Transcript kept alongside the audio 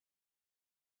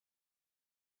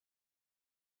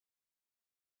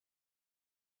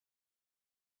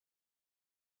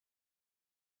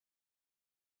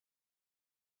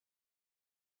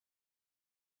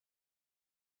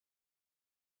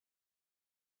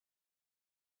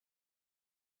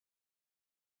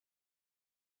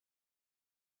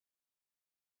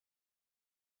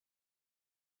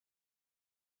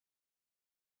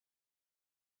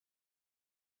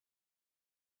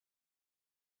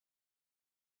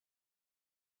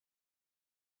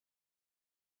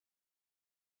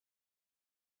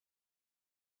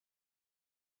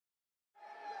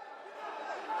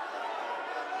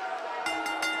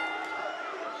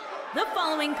The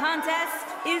following contest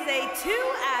is a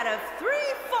 2 out of 3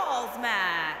 falls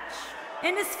match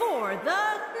and is for the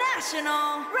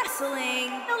National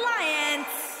Wrestling Alliance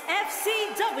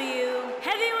FCW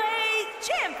Heavyweight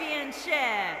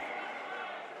Championship.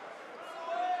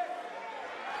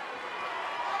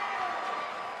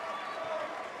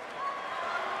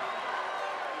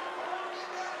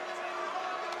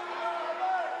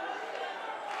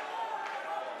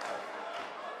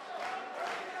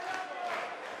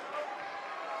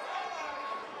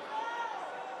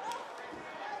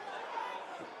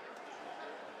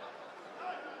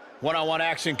 One-on-one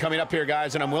action coming up here,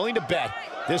 guys, and I'm willing to bet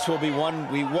this will be one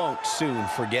we won't soon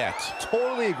forget.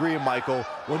 Totally agree, Michael.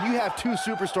 When you have two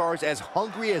superstars as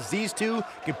hungry as these two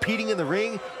competing in the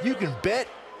ring, you can bet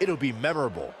it'll be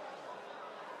memorable.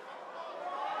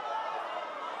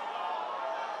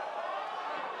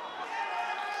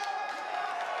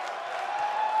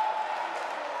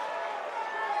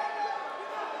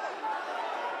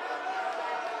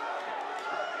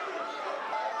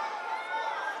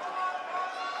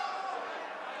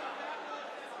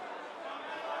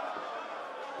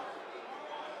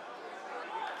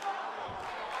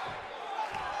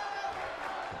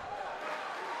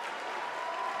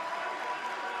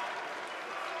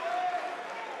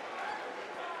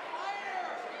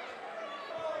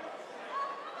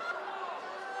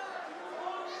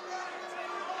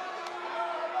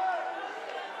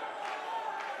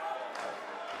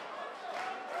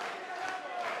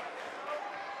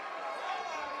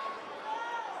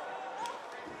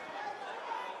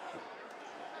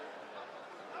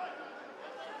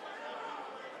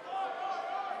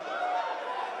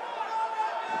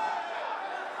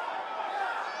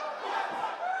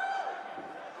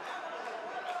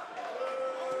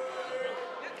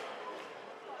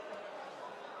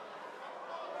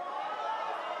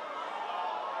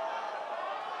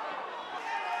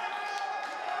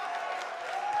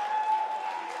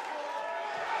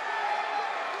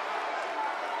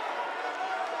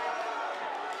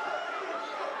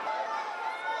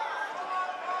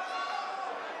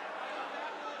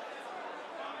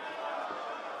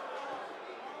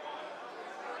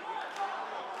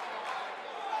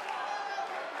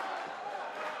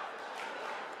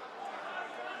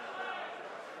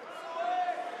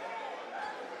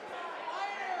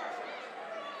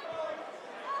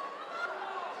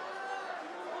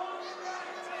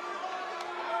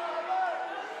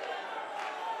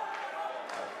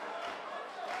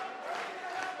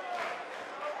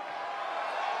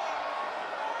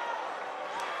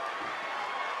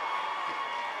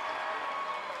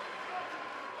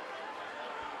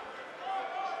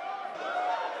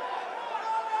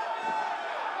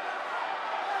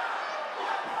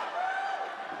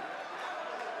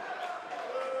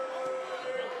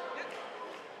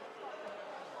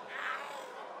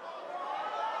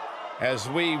 As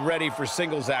we ready for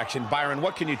singles action, Byron,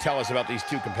 what can you tell us about these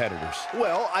two competitors?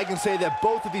 Well, I can say that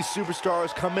both of these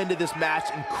superstars come into this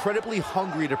match incredibly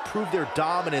hungry to prove their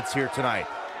dominance here tonight.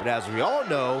 But as we all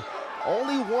know,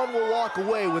 only one will walk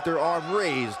away with their arm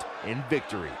raised in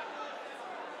victory.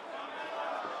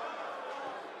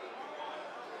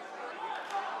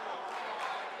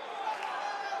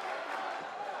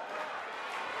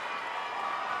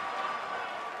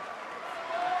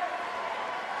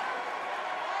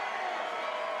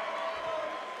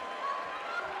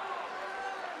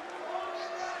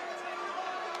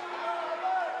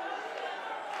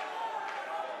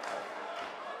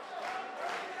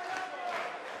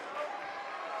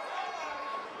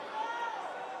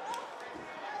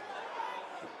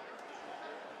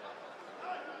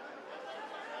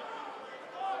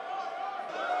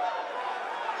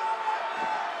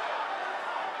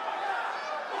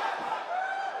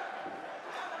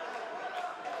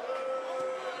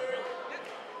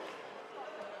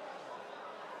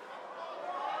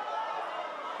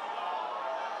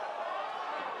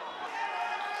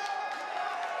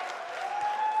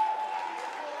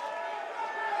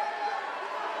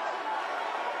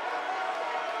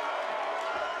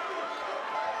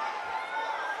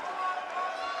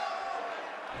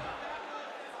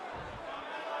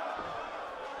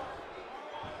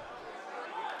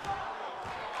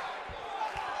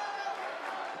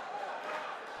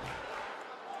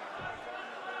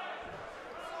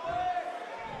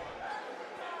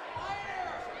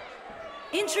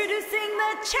 Introducing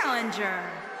the challenger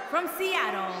from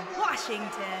Seattle,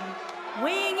 Washington,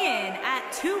 weighing in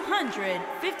at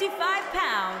 255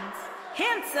 pounds,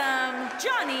 handsome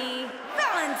Johnny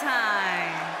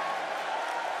Valentine.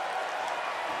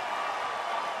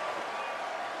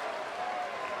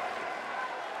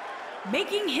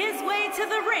 Making his way to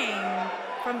the ring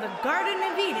from the Garden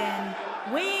of Eden,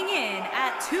 Weighing in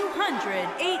at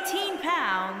 218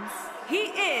 pounds, he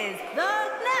is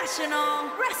the National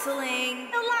Wrestling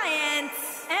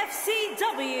Alliance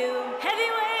FCW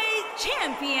Heavyweight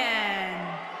Champion,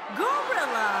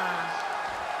 Gorilla.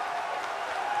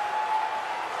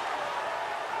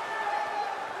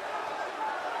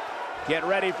 Get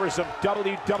ready for some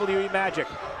WWE magic.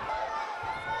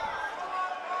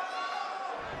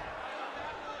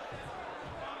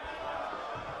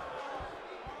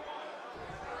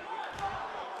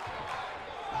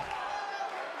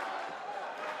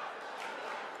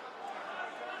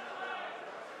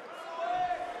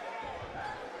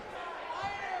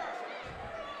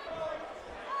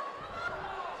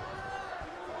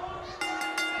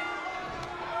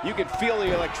 You can feel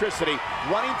the electricity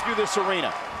running through this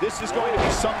arena. This is going to be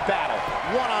some battle.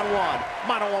 One-on-one,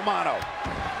 mano-a-mano.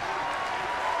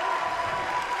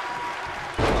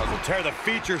 Will tear the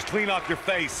features clean off your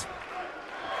face.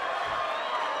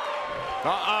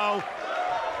 Uh-oh.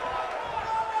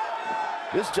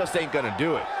 This just ain't gonna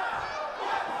do it.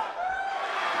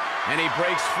 And he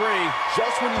breaks free.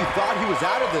 Just when you thought he was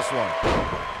out of this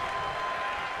one.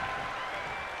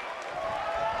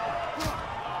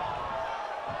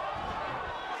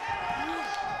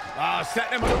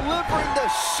 Setting him delivering the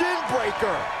shin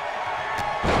breaker.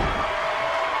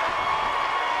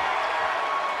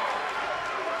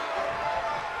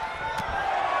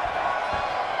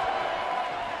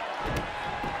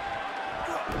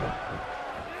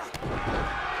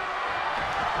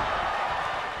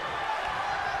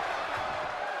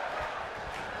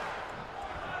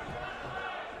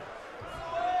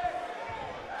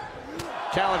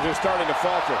 Challenger's starting to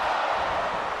falter,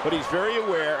 but he's very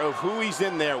aware of who he's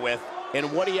in there with and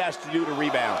what he has to do to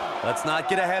rebound. Let's not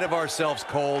get ahead of ourselves,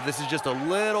 Cole. This is just a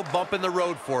little bump in the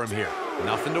road for him here.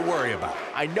 Nothing to worry about.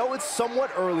 I know it's somewhat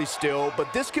early still,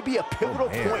 but this could be a pivotal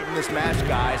point in this match,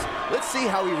 guys. Let's see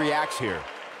how he reacts here.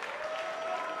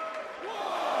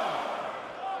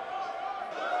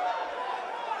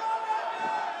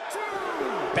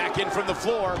 Back in from the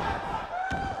floor.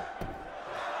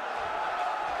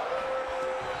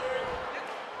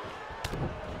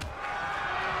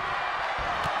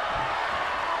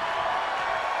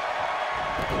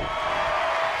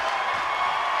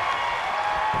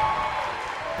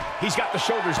 He's got the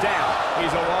shoulders down.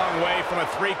 He's a long way from a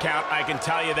 3 count, I can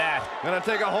tell you that. Gonna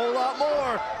take a whole lot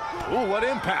more. Ooh, what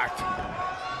impact.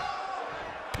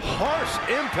 Harsh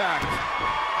impact.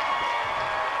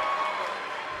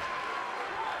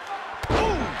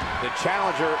 Ooh. The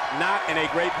challenger not in a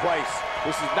great place.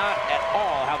 This is not at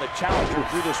all how the challenger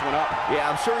drew this one up. Yeah,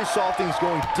 I'm sure he saw things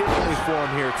going differently for him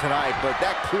here tonight, but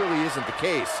that clearly isn't the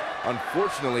case,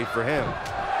 unfortunately for him.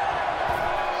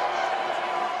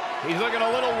 He's looking a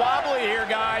little wobbly here,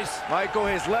 guys. Michael,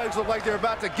 his legs look like they're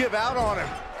about to give out on him.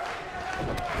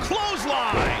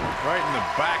 Clothesline! Right in the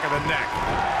back of the neck.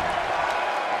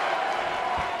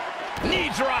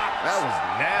 Knee drop. That was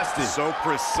nasty. So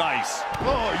precise.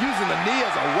 Oh, using the knee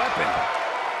as a weapon.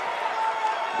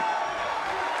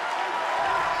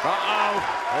 Uh-oh.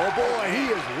 Oh, boy, he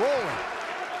is rolling.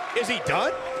 Is he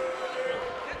done?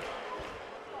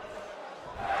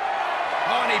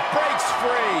 Oh, and he breaks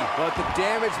free. But the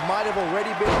damage might have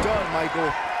already been done,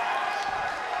 Michael.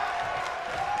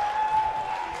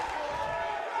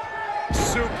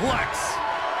 Suplex.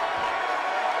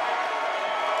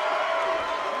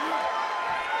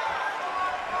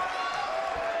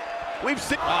 We've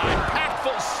seen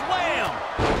impactful slam.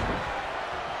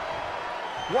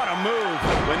 What a move.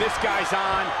 When this guy's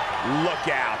on, look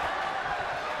out.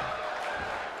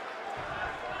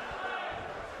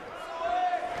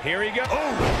 Here he goes.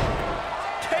 Oh!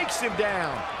 Takes him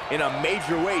down. In a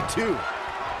major way, too.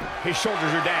 His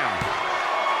shoulders are down.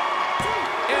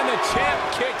 And the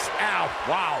champ kicks out.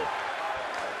 Wow.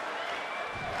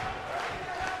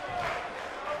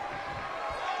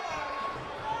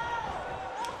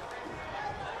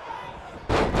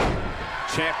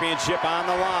 Championship on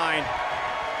the line.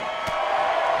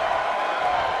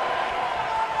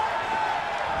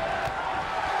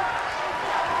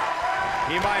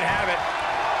 He might have it.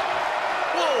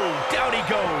 Whoa, down he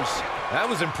goes. That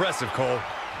was impressive, Cole.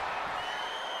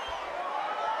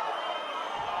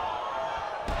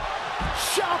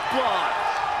 Shot block.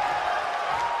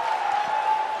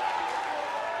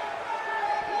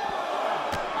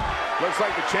 Looks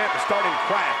like the champ is starting to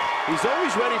crack. He's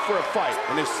always ready for a fight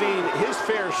and has seen his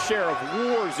fair share of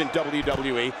wars in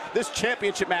WWE. This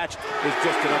championship match is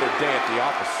just another day at the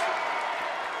office.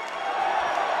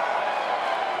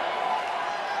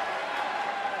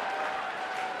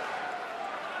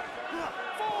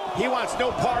 He wants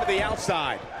no part of the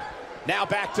outside. Now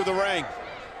back to the ring.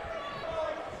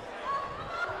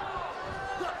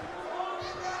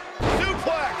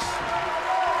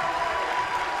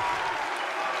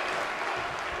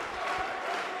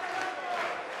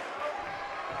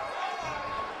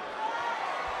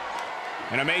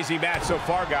 An amazing match so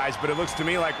far, guys, but it looks to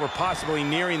me like we're possibly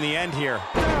nearing the end here.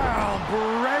 Down,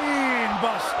 brain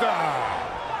buster.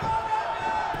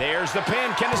 There's the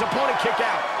pin. Can his opponent kick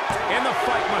out? And the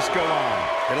fight must go on.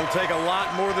 It'll take a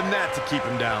lot more than that to keep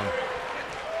him down.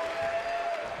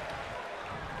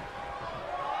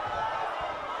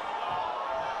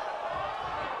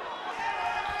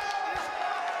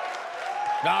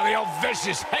 Now the old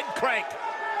vicious head crank.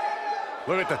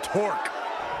 Look at the torque.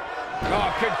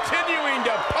 Oh, continuing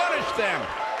to punish them.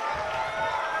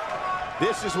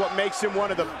 This is what makes him one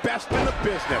of the best in the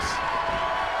business.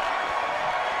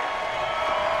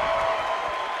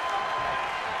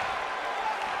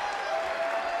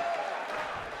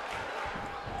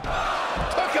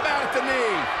 Took him out at the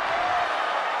knee.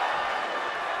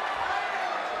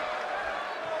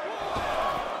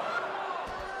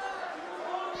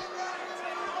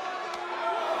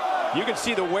 You can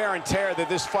see the wear and tear that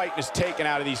this fight has taken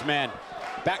out of these men.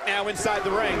 Back now inside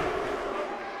the ring.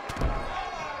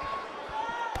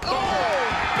 Oh,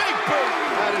 big boot.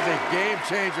 That is a game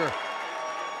changer.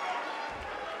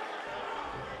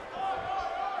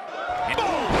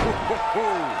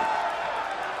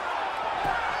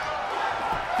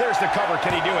 There's the cover.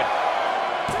 Can he do it?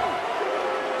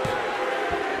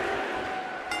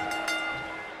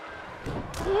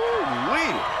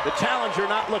 Ooh-wee. The challenger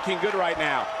not looking good right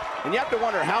now. And you have to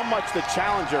wonder how much the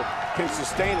challenger can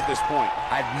sustain at this point.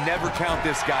 I'd never count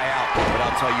this guy out, but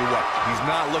I'll tell you what, he's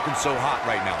not looking so hot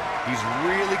right now. He's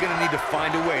really going to need to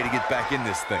find a way to get back in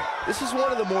this thing. This is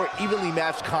one of the more evenly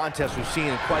matched contests we've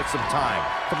seen in quite some time.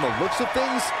 From the looks of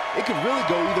things, it could really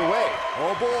go either way.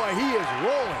 Oh boy, he is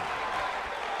rolling.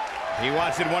 He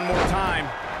wants it one more time.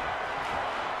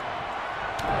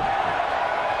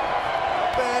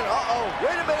 Man, uh-oh,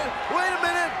 wait a minute.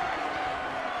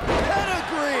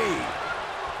 Pedigree.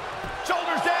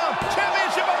 Shoulders down.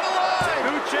 Championship on the line.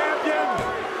 New champion.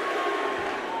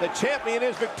 The champion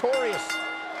is victorious.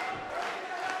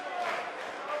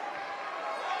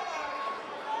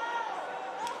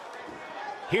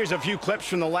 Here's a few clips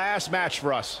from the last match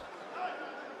for us.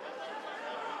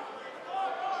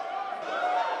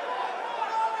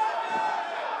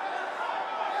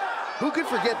 Who could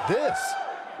forget this?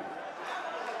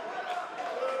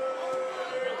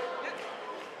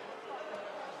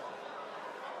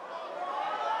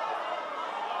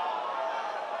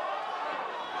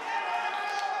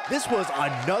 This was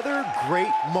another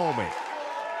great moment.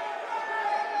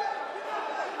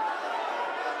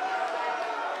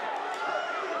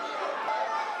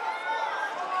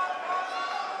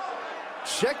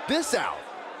 Check this out.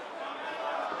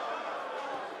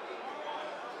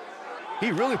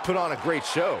 He really put on a great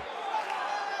show.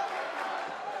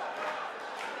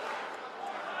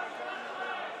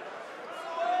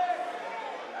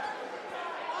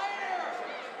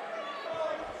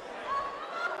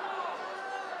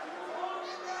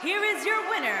 Here is your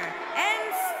winner,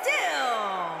 and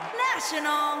still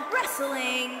National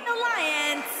Wrestling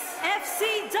Alliance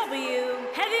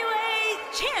FCW Heavyweight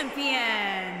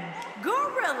Champion,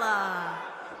 Gorilla.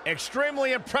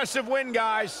 Extremely impressive win,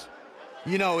 guys.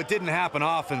 You know, it didn't happen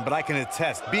often, but I can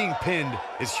attest, being pinned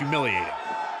is humiliating.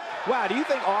 Wow, do you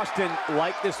think Austin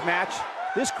liked this match?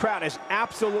 This crowd is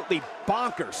absolutely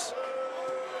bonkers.